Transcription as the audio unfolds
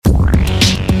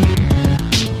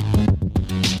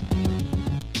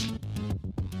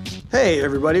Hey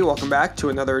everybody, welcome back to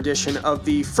another edition of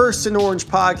the First and Orange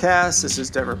podcast. This is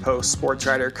Denver Post sports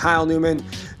writer Kyle Newman,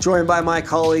 joined by my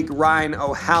colleague Ryan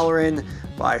O'Halloran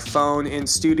by phone in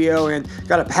studio, and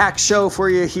got a packed show for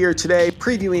you here today,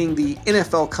 previewing the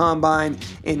NFL Combine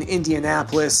in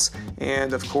Indianapolis,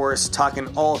 and of course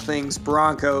talking all things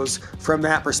Broncos from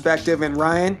that perspective. And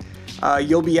Ryan,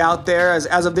 you'll be out there,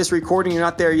 as of this recording, you're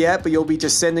not there yet, but you'll be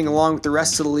descending along with the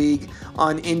rest of the league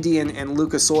on Indy and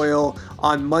Lucas Oil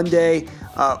on Monday.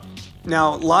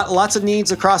 Now, lots of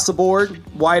needs across the board,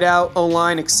 wideout,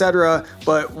 O-line, etc.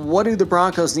 But what do the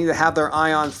Broncos need to have their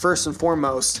eye on first and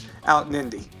foremost out in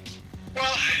Indy?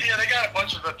 Well, yeah, they got a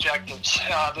bunch of objectives.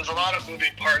 There's a lot of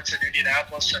moving parts in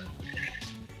Indianapolis. And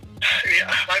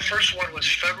my first one was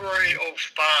February 05.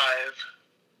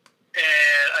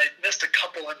 And I missed a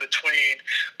couple in between,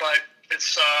 but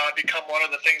it's become one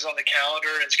of the things on the calendar,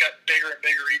 and it's got bigger and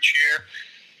bigger each year.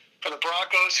 For the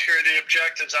Broncos, here are the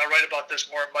objectives. I'll write about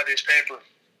this more in Monday's paper.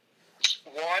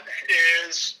 One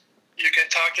is you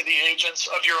can talk to the agents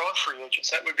of your own free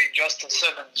agents. That would be Justin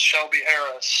Simmons, Shelby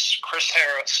Harris, Chris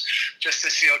Harris, just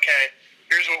to see, okay,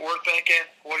 here's what we're thinking.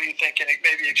 What are you thinking?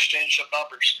 Maybe exchange some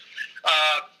numbers.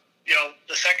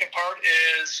 The second part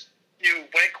is you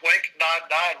wink, nod,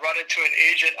 run into an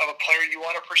agent of a player you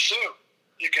want to pursue.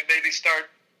 You can maybe start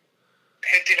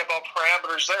hinting about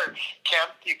parameters there.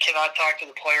 You cannot talk to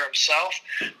the player himself,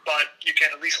 but you can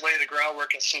at least lay the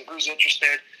groundwork and see who's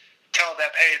interested. Tell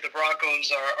them, hey, the Broncos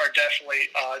are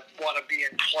definitely want to be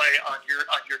in play on your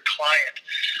client.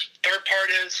 Third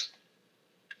part is,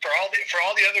 For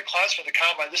all the other classmen in the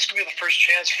Combine, this is going to be the first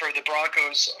chance for the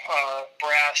Broncos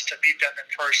brass to meet them in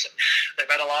person. They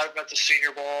met a lot of them at the Senior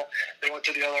Bowl. They went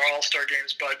to the other All-Star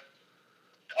games, but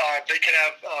they can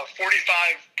have 45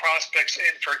 prospects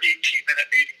in for 18-minute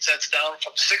meetings. That's down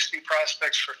from 60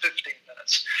 prospects for 15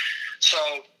 minutes. So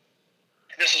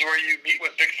this is where you meet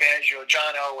with Vic Fangio,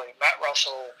 John Elway, Matt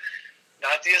Russell,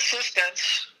 not the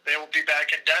assistants. They will be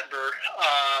back in Denver.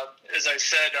 As I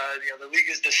said, the league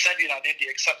is descending on Indy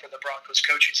except for the Broncos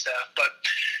coaching staff. But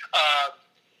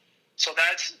so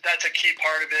that's a key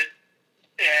part of it.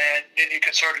 And then you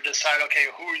can sort of decide, okay,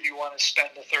 who do you want to spend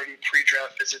the 30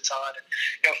 pre-draft visits on?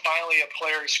 And, finally a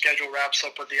player's schedule wraps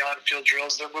up with the on-field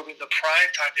drills. They're moving the prime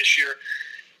time this year.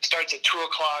 Starts at 2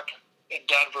 o'clock in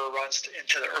Denver, runs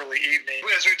into the early evening.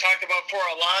 As we talked about before,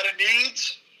 a lot of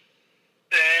needs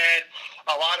and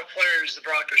a lot of players the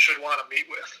Broncos should want to meet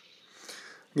with.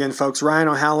 Again, folks, Ryan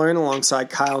O'Halloran alongside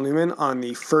Kyle Newman on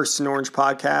the First and Orange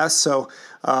podcast. So,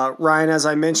 Ryan, as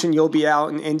I mentioned, you'll be out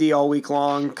in Indy all week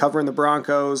long covering the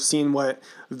Broncos, seeing what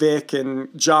Vic and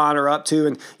John are up to.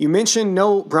 And you mentioned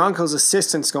no Broncos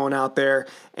assistants going out there.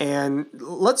 And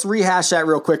let's rehash that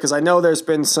real quick because I know there's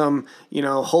been some,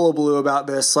 hullabaloo about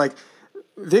this. Like,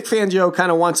 Vic Fangio kind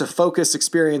of wants a focused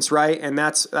experience, right? And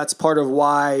that's part of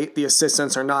why the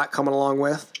assistants are not coming along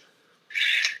with.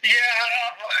 Yeah,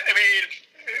 I mean,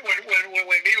 when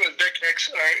we meet with Vic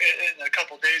in a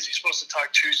couple of days, he's supposed to talk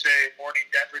Tuesday morning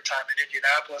Denver time in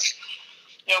Indianapolis.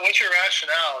 What's your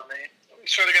rationale? I mean, we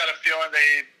sort of got a feeling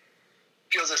they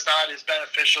feels it's not as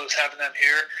beneficial as having them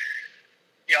here.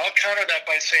 I'll counter that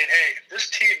by saying, hey, this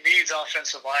team needs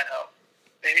offensive line help.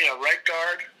 They need a right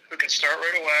guard who can start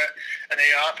right away, and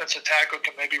the offensive tackle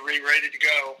can maybe be ready to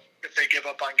go if they give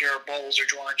up on Garrett Bowles or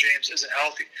Juwan James isn't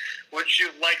healthy. Would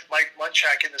you like Mike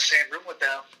Munchak in the same room with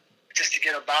them just to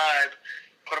get a vibe,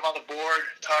 put him on the board,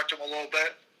 talk to him a little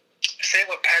bit? Same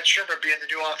with Pat Shurmur being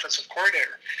the new offensive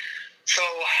coordinator. So,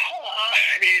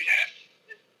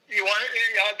 they're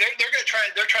going to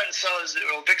try. They're trying to sell as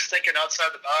Vic's thinking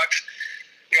outside the box.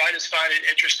 I just find it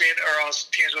interesting, or else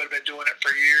teams would have been doing it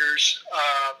for years.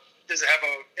 Does it have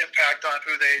an impact on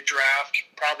who they draft?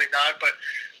 Probably not, but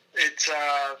it's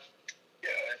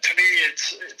to me,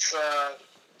 it's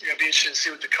be interesting to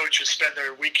see what the coaches spend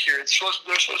their week here. They're supposed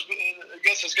to be, I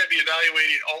guess it's going to be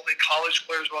evaluating only college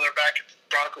players while they're back at the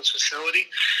Broncos facility.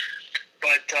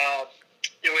 But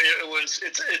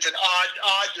it's an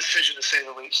odd decision to say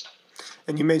the least.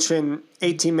 And you mentioned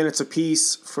 18 minutes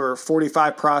apiece for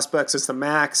 45 prospects is the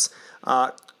max.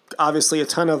 Obviously, a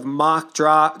ton of mock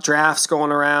drafts going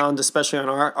around, especially on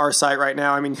our site right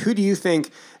now. I mean, who do you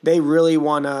think they really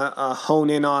want to hone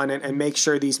in on and make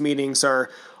sure these meetings are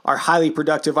highly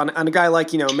productive on a guy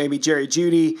like, maybe Jerry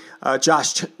Jeudy,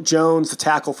 Josh Jones, the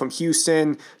tackle from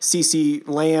Houston, CeCe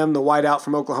Lamb, the wideout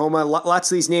from Oklahoma. Lots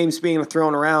of these names being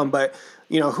thrown around, but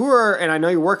who are, and I know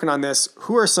you're working on this,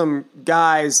 who are some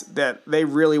guys that they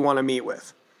really want to meet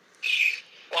with?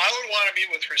 Well, I would want to meet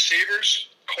with receivers,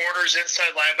 corners,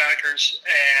 inside linebackers,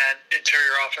 and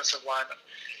interior offensive linemen.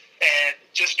 And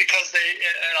just because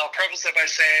and I'll preface that by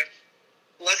saying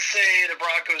let's say the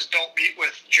Broncos don't meet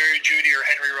with Jerry Jeudy or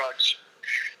Henry Ruggs.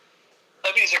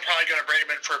 That means they're probably going to bring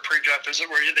him in for a pre-draft visit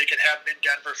where they can have him in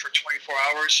Denver for 24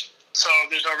 hours. So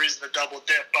there's no reason to double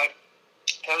dip. But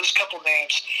there's a couple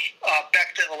names.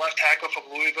 Becton, the left tackle from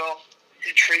Louisville,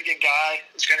 intriguing guy,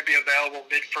 is going to be available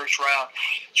mid-first round.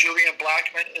 Julian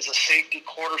Blackmon is a safety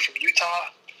corner from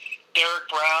Utah. Derek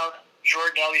Brown,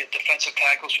 Jordan Elliott, defensive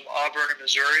tackles from Auburn and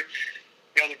Missouri.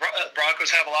 You know, the Broncos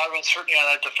have a lot of uncertainty on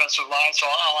that defensive line, so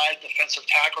I'll add defensive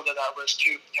tackle to that list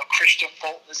too. You know, Christian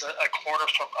Fulton is a corner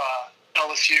from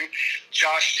LSU.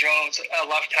 Josh Jones, a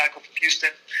left tackle from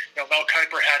Houston. You know, Mel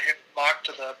Kiper had him mocked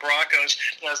to the Broncos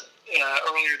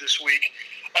earlier this week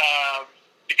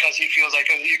because he feels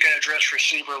like you can address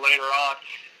receiver later on.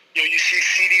 You know, you see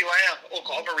CeeDee Lamb,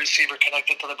 Oklahoma receiver,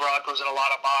 connected to the Broncos in a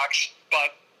lot of mocks,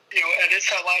 but you know, and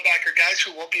inside linebacker, guys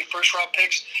who won't be first-round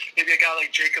picks, maybe a guy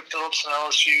like Jacob Phillips from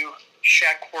LSU,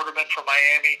 Shaq Quarterman from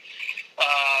Miami.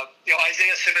 You know,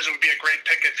 Isaiah Simmons would be a great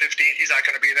pick at 15. He's not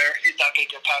going to be there. He's not going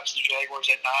to get past the Jaguars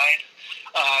at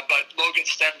 9. But Logan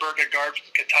Stenberg, a guard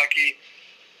from Kentucky.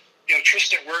 You know,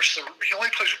 Tristan Wirfs, he only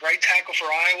plays right tackle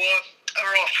for Iowa.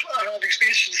 I don't know. It's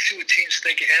interesting to see what teams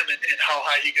think of him and how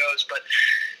high he goes. But,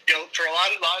 you know, for a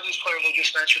lot of these players I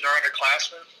just mentioned are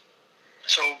underclassmen.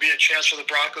 So it will be a chance for the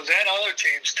Broncos and other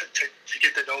teams to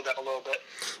get to know them a little bit.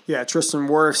 Yeah, Tristan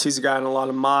Wirfs, he's a guy in a lot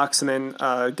of mocks. And then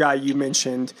a guy you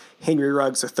mentioned, Henry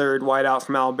Ruggs, a third wideout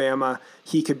from Alabama.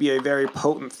 He could be a very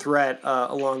potent threat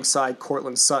alongside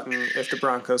Courtland Sutton if the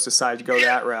Broncos decide to go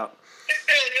that route.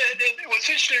 And what's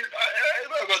interesting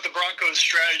about the Broncos'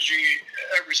 strategy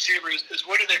at receivers is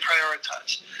what do they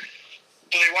prioritize?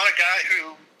 Do they want a guy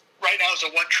who right now is a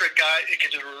one-trick guy and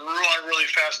can just run really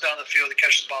fast down the field and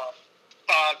catch the ball?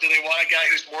 Do they want a guy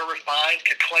who's more refined,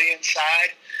 can play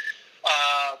inside,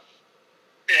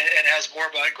 and has more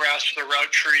of a grasp of the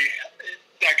route tree,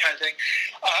 that kind of thing?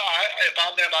 If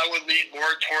I'm them, I would lean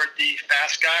more toward the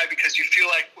fast guy because you feel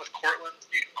like with Courtland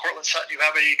Sutton, you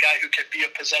have a guy who can be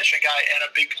a possession guy and a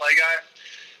big play guy.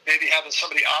 Maybe having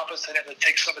somebody opposite him to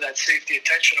take some of that safety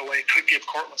attention away could give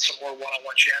Courtland some more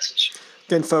one-on-one chances.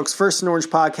 Again, folks, First and Orange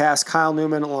podcast, Kyle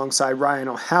Newman alongside Ryan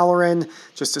O'Halloran,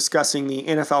 just discussing the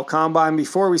NFL Combine.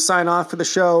 Before we sign off for the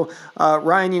show,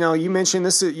 Ryan, you know, you mentioned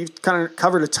this. You've kind of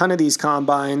covered a ton of these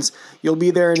combines. You'll be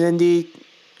there in Indy,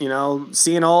 you know,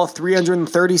 seeing all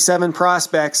 337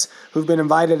 prospects who've been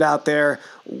invited out there.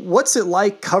 What's it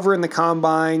like covering the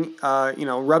Combine, you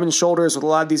know, rubbing shoulders with a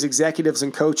lot of these executives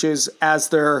and coaches as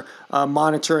they're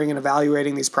monitoring and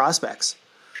evaluating these prospects?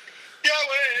 Yeah,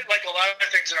 like a lot of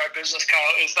things in our business, Kyle,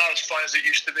 it's not as fun as it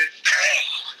used to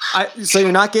be. So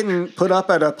you're not getting put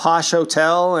up at a posh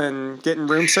hotel and getting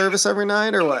room service every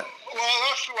night, or what? Well,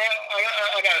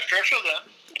 I got a Fairfield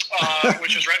Inn,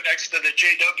 which is right next to the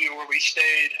JW where we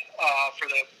stayed for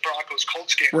the Broncos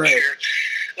Colts game this year.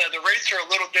 The rates are a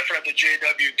little different at the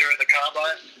JW during the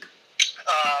Combine,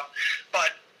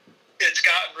 but it's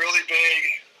gotten really big,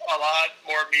 a lot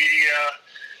more media,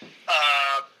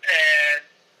 and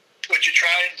what you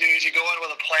try and do is you go in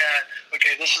with a plan.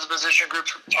 Okay, this is a position group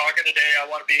talking today. I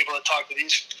want to be able to talk to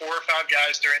these 4 or 5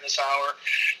 guys during this hour.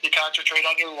 You concentrate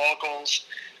on your locals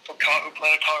who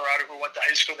play in Colorado, who went to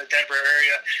high school in the Denver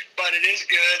area. But it is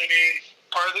good. I mean,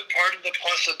 part of the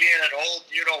plus of being an old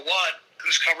you-know-what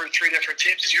who's covered 3 different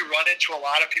teams is you run into a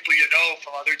lot of people you know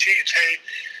from other teams. Hey,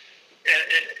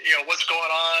 you know, what's going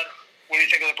on? What do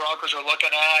you think of the Broncos are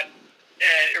looking at?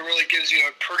 And it really gives you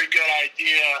a pretty good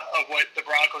idea of what the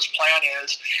Broncos' plan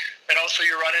is. And also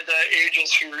you run into agents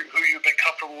who you've been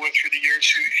comfortable with through the years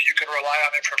who you can rely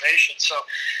on information. So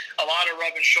a lot of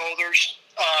rubbing shoulders.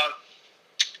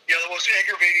 You know, the most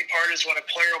aggravating part is when a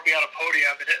player will be on a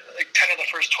podium and like 10 of the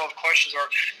first 12 questions are,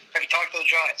 have you talked to the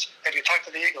Giants? Have you talked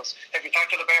to the Eagles? Have you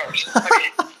talked to the Bears? I mean,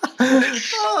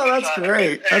 that's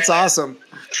great. That's awesome.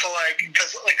 So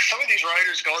because some of these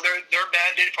writers go, their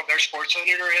mandate from their sports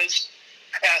editor is,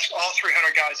 ask all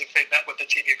 300 guys if they've met with the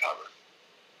team you cover.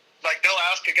 Like they'll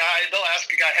ask a guy,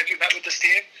 have you met with this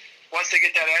team? Once they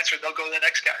get that answer, they'll go to the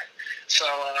next guy. So,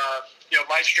 you know,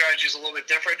 my strategy is a little bit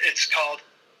different. It's called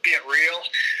being real.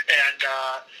 And,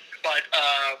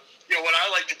 you know, what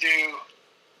I like to do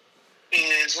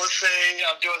is, let's say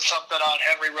I'm doing something on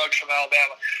Henry Ruggs from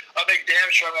Alabama. I'll make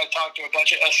damn sure I'm going to talk to a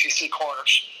bunch of SEC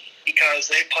corners because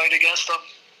they played against them.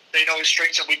 They know his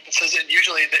strengths and weaknesses, and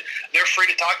usually they're free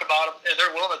to talk about him, and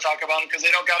they're willing to talk about him because they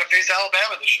don't got to face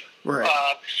Alabama this year. Right.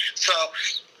 So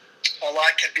a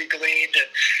lot can be gleaned.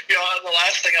 And, you know, the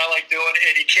last thing I like doing,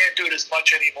 and you can't do it as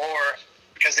much anymore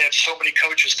because they have so many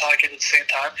coaches talking at the same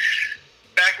time.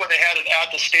 Back when they had it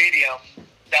at the stadium,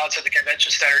 now it's at the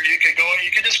convention center, you could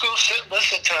just go sit and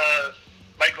listen to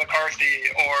Mike McCarthy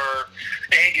or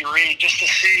Andy Reid, just to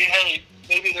see, hey,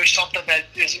 maybe there's something that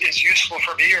is useful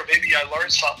for me, or maybe I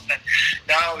learned something. And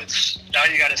now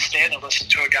you got to stand and listen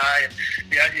to a guy, and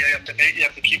you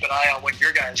have to keep an eye on what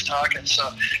your guy is talking.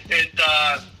 So they've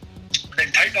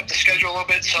tightened up the schedule a little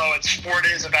bit, so it's 4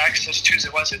 days of access: Tuesday,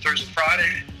 Wednesday, Thursday,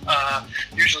 Friday.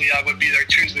 Usually I would be there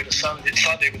Tuesday to Sunday,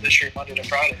 but this year Monday to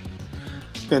Friday.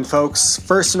 And folks,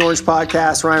 First and Orange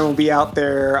podcast, Ryan will be out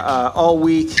there all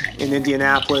week in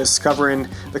Indianapolis covering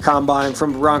the Combine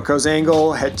from Broncos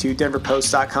angle. Head to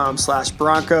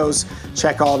denverpost.com/Broncos.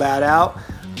 Check all that out.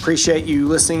 Appreciate you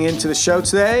listening into the show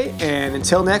today. And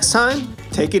until next time,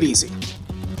 take it easy.